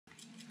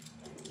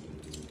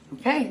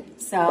Okay,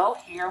 so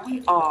here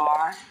we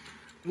are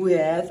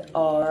with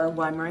our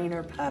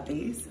Weimaraner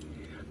puppies.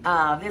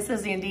 This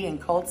is Indy and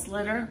Colt's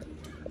litter.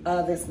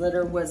 This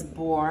litter was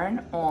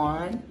born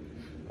on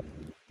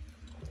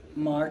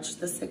March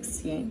the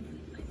 16th.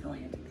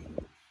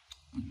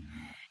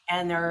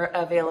 And they're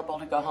available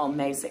to go home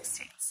May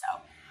 16th. So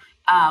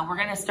we're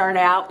gonna start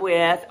out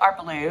with our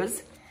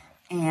blues.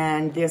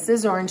 And this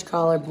is Orange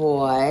Collar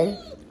Boy.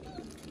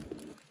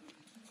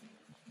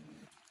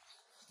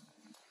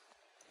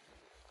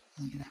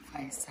 Look at that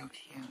face, so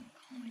cute.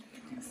 Oh my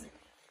goodness.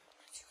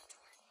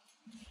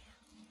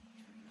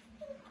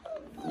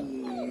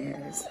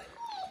 Yes.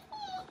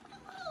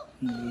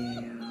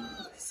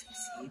 Yeah, so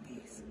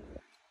sleepy.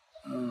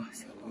 Oh,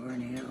 so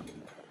worn out.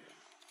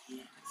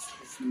 Yes,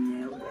 it's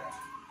no.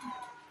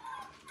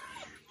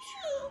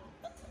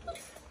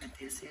 But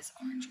this is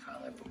Orange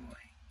Collar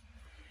Boy.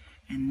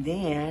 And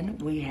then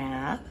we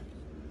have,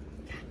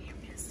 come here,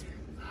 mister.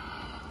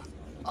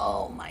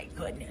 Oh my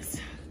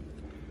goodness.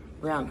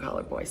 Brown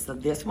Collar Boy. So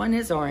this one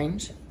is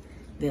orange.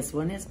 This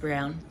one is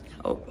brown.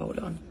 Oh, hold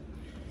on.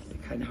 I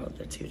couldn't hold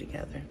the two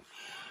together.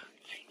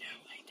 I know.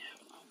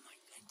 Oh my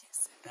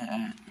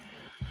goodness.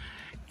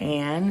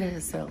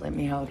 And so let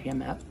me hold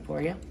him up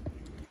for you.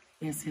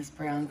 This is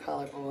Brown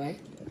Collar Boy.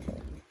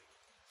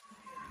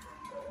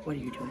 What are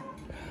you doing?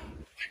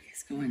 What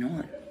is going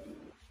on?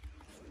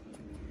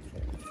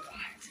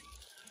 What?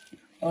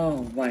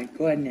 Oh my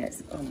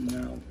goodness. Oh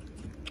no.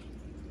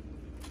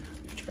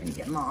 Trying to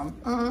get mom.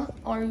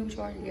 Are you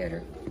trying to get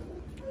her?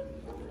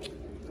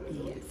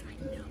 Yes, I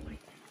know.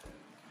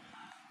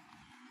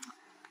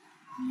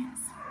 Yes.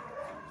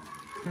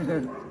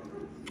 Wow.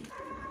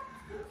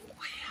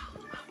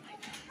 Oh my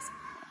goodness.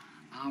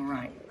 All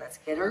right, let's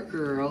get our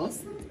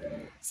girls.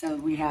 So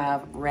we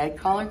have red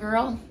collar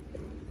girl.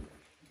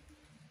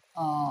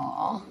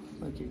 Oh,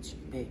 look at you,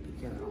 baby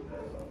girl.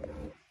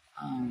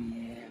 Oh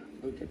yeah,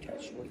 look at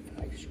that short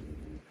face.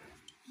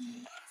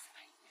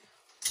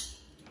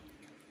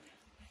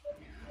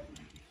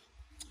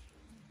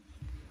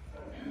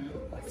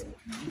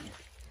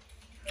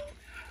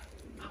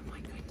 Oh my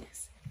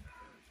goodness.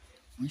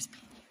 Where's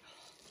Pinky?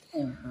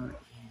 There her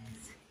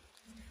is.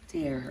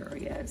 There her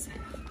is.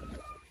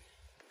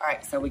 All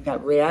right, so we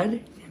got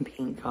red and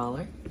pink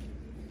collar.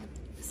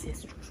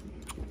 Sisters.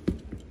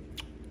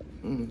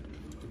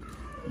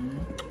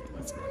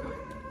 What's going on?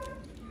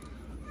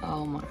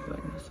 Oh my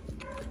goodness.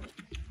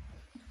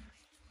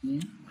 What are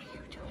you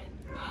doing?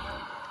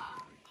 Oh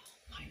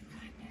my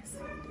goodness.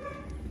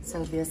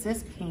 So this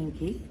is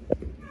Pinky.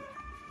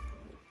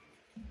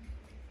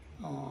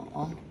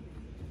 Oh,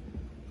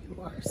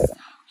 you are so cute.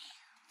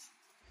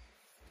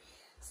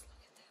 Yes,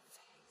 look at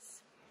that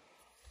face.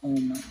 Oh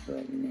my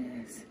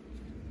goodness.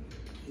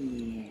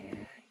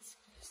 Yeah, it's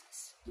just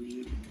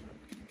sweet.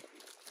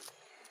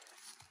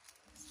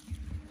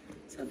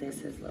 So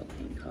this is little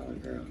pink collar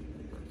girl.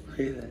 Look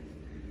at that.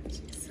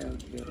 She's so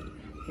cute.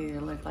 They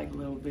look like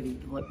little bitty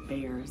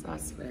bears, I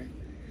swear.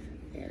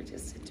 They're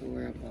just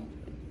adorable.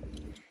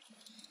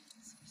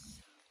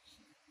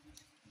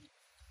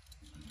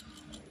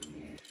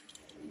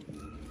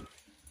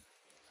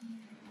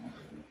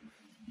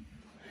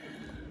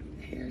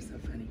 So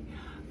funny.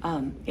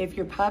 If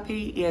your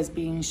puppy is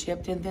being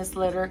shipped in this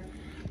litter,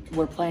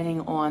 we're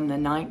planning on the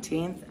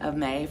 19th of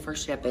May for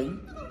shipping.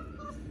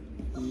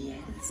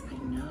 Yes, I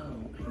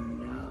know.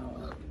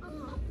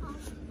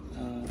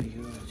 Oh,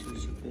 you're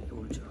just a bit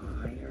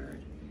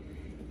tired.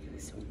 You're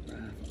so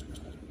rough.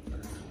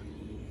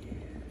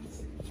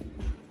 Yes.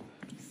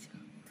 So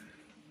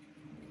rough.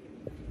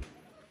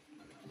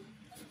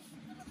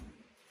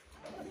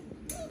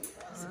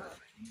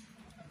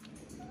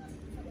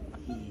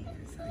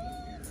 Yes,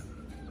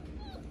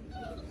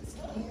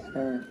 I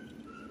know.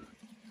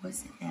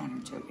 What's the matter,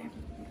 Jogan?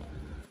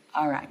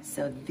 All right,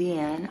 so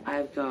then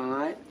I've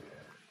got,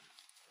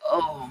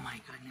 oh my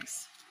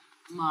goodness,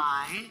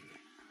 my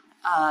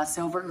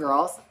silver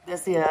girls.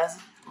 This is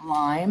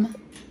Lime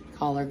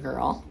Collar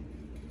Girl.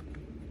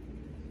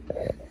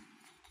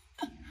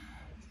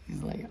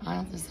 She's like, I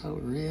have to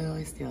hold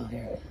really still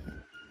here.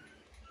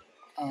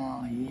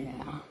 Oh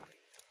yeah.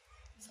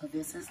 So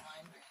this is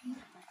Lime Green.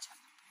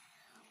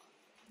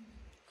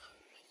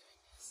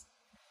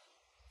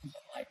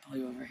 Light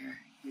blue over here.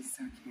 He's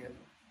so cute.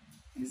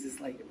 He's just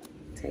like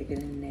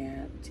taking a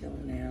nap,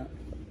 chilling out.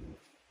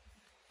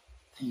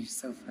 You're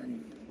so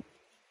funny.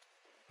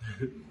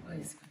 What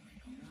is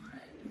going on?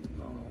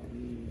 Oh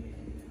yeah.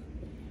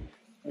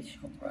 It's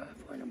so rough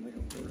when I'm with a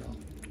girl.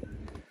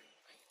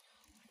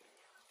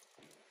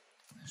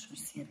 Where's her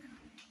sitting?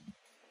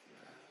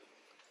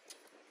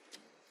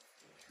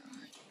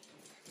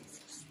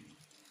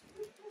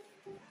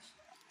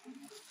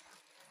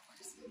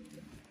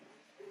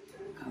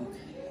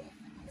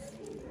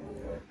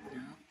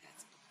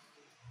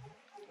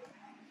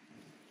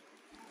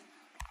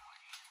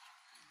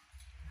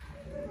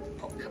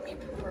 Come here,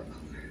 purple.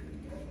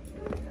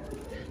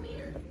 Come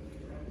here.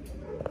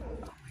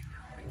 Oh,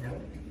 I know.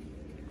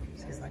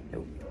 She's like,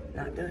 nope,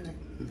 not doing it.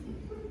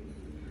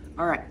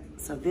 All right,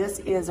 so this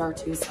is our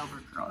two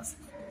silver girls.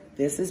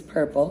 This is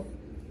purple,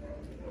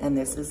 And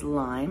this is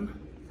lime.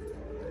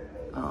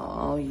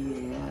 Oh,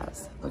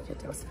 yes. Look at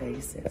those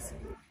faces.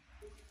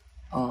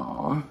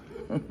 Oh,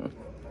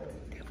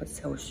 that was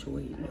so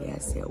sweet.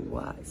 Yes, it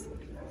was.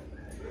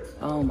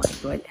 Oh, my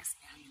goodness.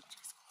 Now you're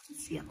just going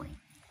silly.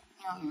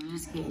 Now you're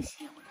just getting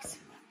silly.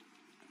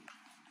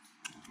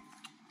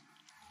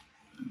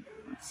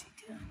 What's he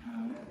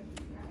doing?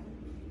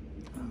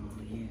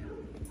 Oh, yeah.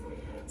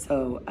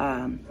 So,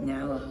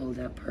 now I'll hold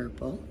up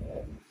purple.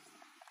 Oh,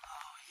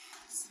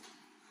 yes.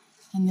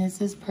 And this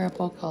is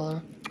purple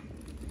color.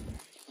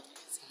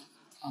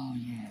 Oh,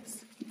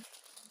 yes.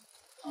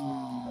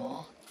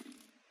 Oh.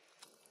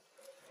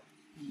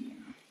 Yeah.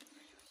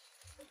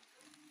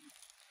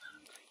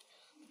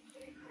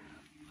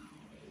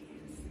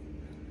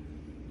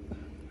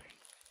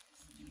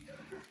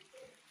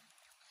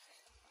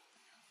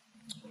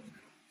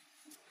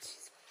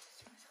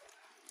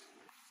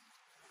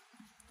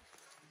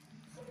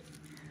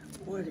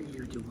 What are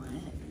you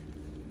doing?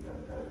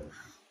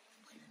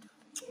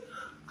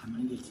 I'm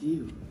gonna get to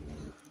you.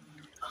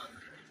 Oh,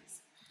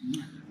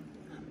 yeah.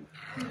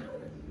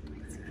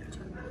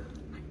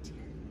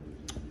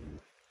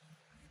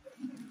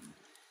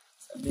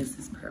 So this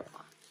is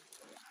purple.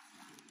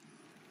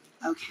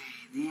 Okay,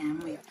 then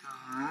we've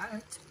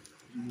got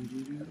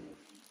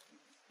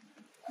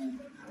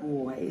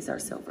boys, our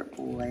silver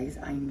boys.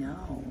 I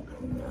know.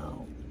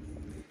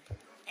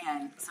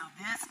 And so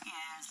this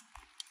is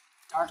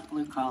dark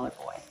blue collar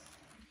boy.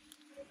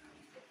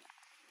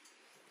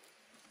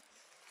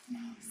 No,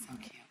 so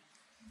cute.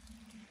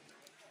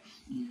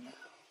 Yeah.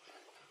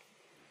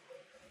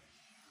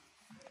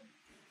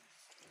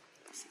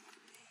 Yes.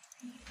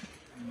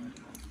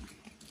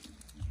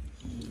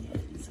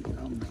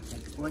 Oh my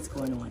goodness. What's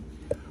going on?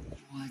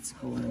 What's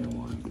going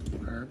on?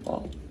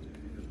 Purple.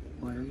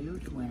 What are you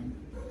doing?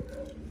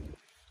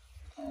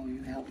 Oh,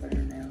 you helping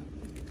her now?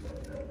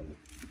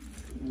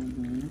 Oh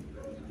no.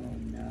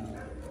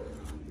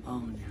 Oh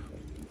no.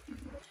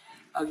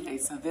 Okay,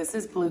 so this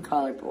is blue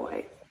collar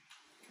boy.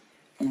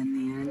 And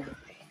then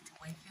I had to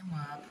wake him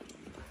up.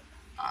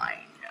 I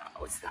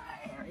know,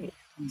 sorry.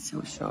 I'm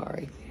so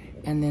sorry.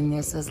 And then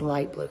this is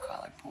light blue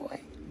collar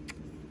boy.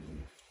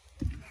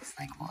 It's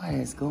like, what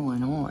is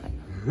going on?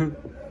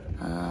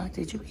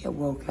 Did you get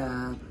woke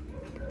up?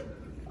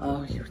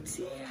 Oh, you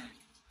did.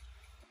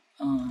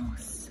 Oh,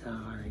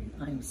 sorry.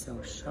 I'm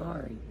so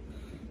sorry.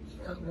 He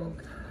got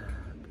woke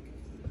up.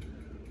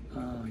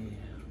 Oh, yeah.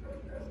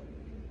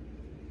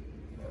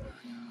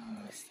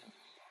 Oh, it's so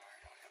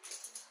hard.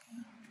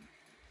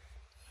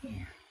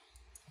 Yeah.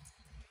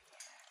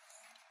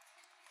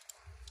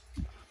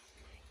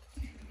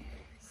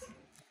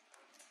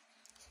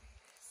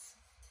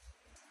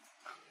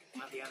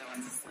 Now the other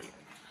one's asleep.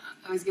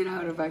 I was getting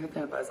out of back up.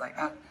 I was like,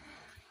 oh,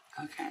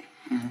 okay.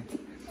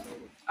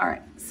 All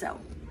right, so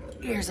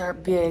here's our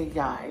big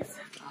guys.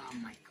 Oh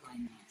my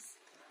goodness.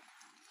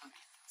 Look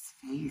at those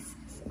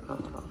faces.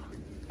 Oh,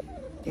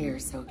 they're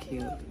so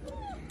cute.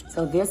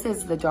 So this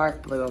is the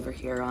dark blue over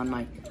here on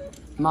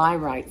my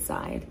right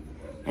side.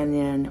 And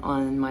then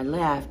on my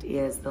left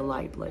is the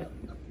light blue.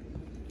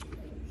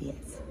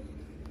 Yes.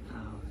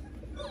 Oh,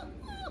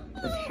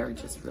 but they're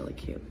just really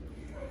cute.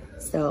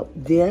 So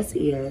this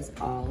is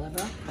all of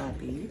our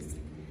puppies.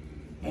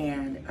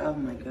 And oh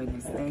my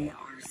goodness, they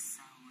are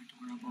so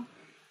adorable.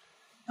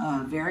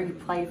 Very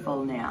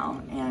playful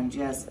now and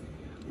just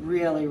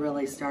really,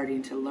 really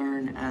starting to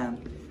learn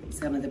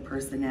some of the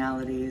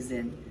personalities.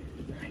 And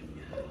I know.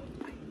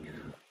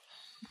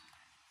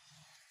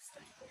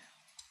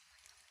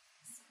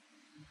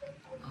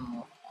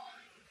 Oh,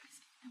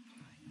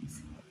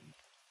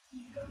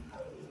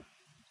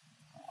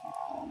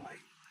 oh my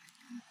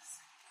goodness.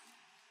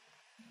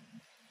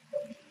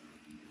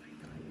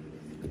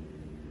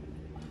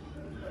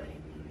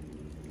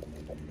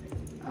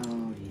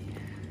 Oh,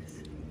 yes.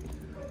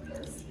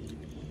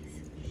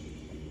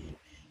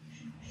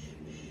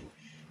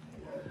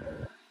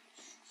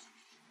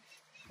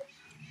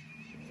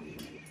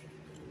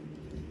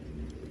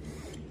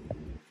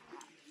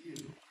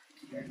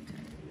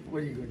 What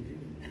are you going to do?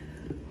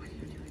 What are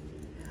you doing?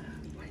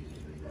 What are you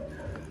doing?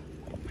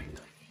 Oh my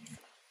goodness.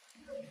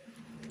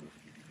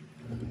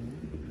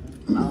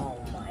 Oh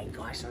my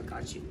gosh, I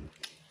got you.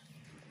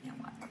 You know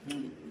what?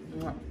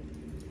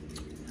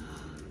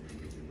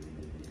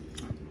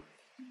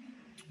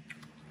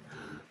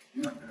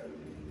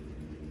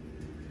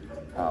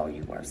 Oh,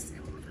 you are so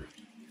funny.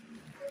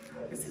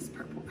 This is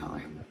purple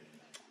color.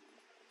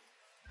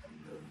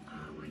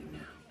 Oh, I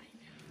know.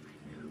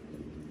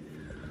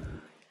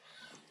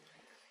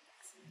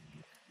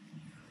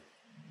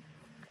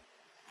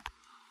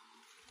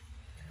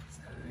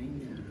 I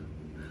know.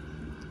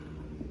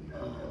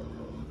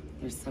 Oh,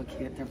 they're so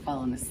cute. They're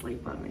falling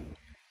asleep on me.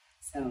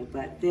 So,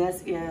 but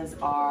this is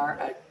our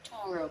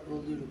adorable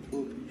little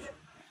puppies.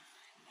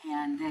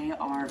 And they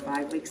are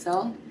 5 weeks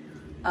old.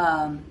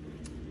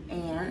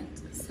 And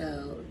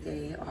so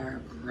they are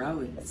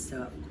growing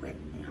so quick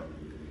now.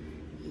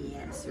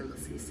 Yes, you'll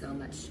see so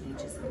much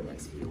changes in the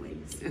next few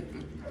weeks.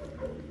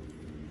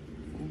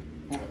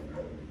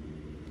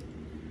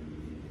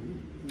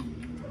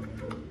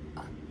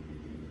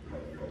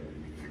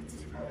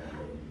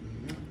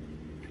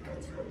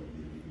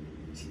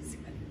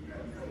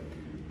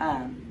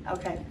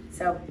 Okay,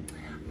 so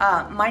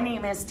my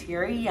name is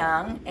Terry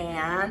Young,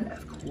 and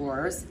of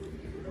course,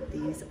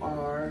 these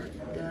are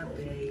the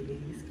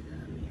babies.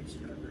 Come here,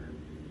 sugar.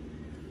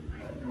 I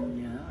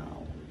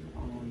know.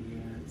 Oh,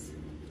 yes.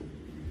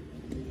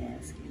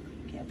 Yes, can you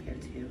get up here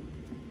too?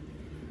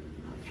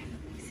 Okay,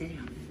 sit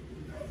down.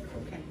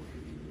 Okay.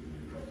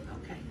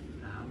 Okay,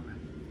 all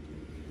right.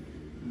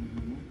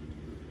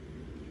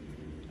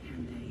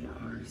 And they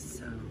are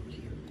so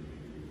cute.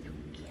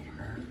 Don't get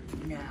her.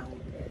 No.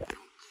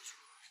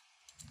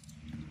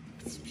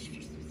 What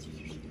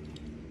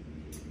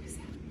is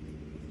that?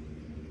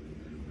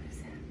 What is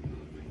that? Oh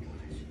my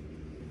gosh.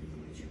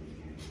 What'd you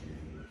get?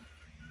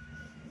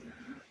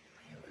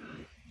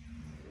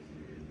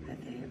 But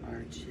they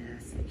are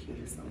just the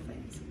cutest little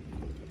things.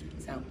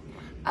 So,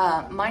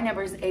 my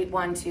number is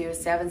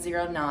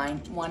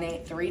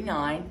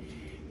 812-709-1839,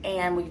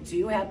 and we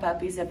do have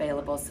puppies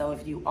available. So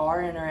if you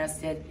are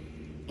interested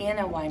in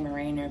a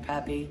Weimaraner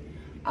puppy,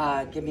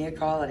 give me a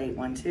call at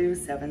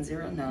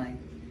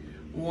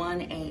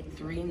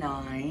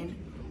 812-709-1839,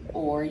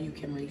 or you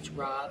can reach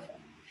Rob at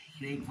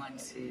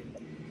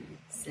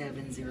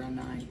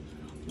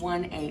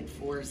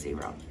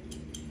 812-709-1840.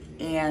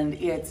 And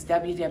it's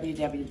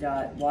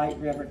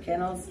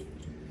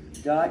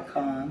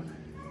www.whiteriverkennels.com.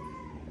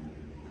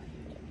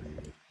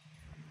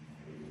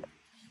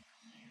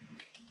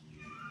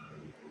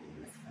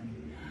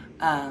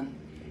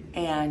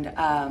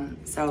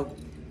 So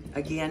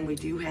again, we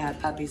do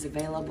have puppies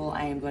available.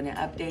 I am going to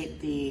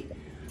update the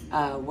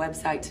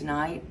website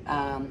tonight.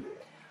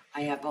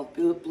 I have both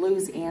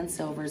blues and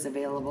silvers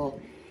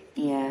available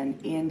in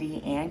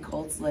Indy and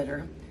Colt's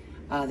litter.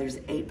 There's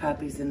 8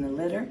 puppies in the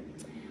litter,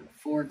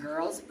 4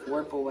 girls,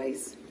 4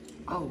 boys.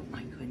 Oh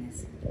my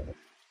goodness.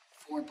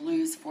 4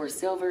 blues, 4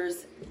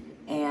 silvers,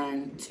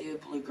 and 2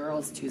 blue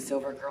girls, 2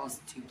 silver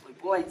girls, 2 blue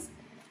boys,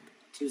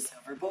 2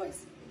 silver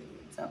boys.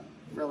 So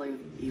really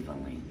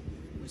evenly,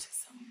 which is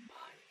so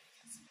odd.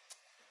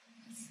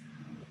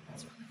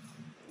 That's really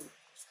cool.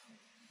 So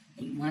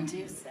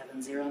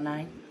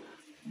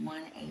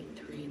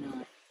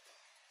 812-709-1839.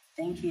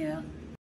 Thank you.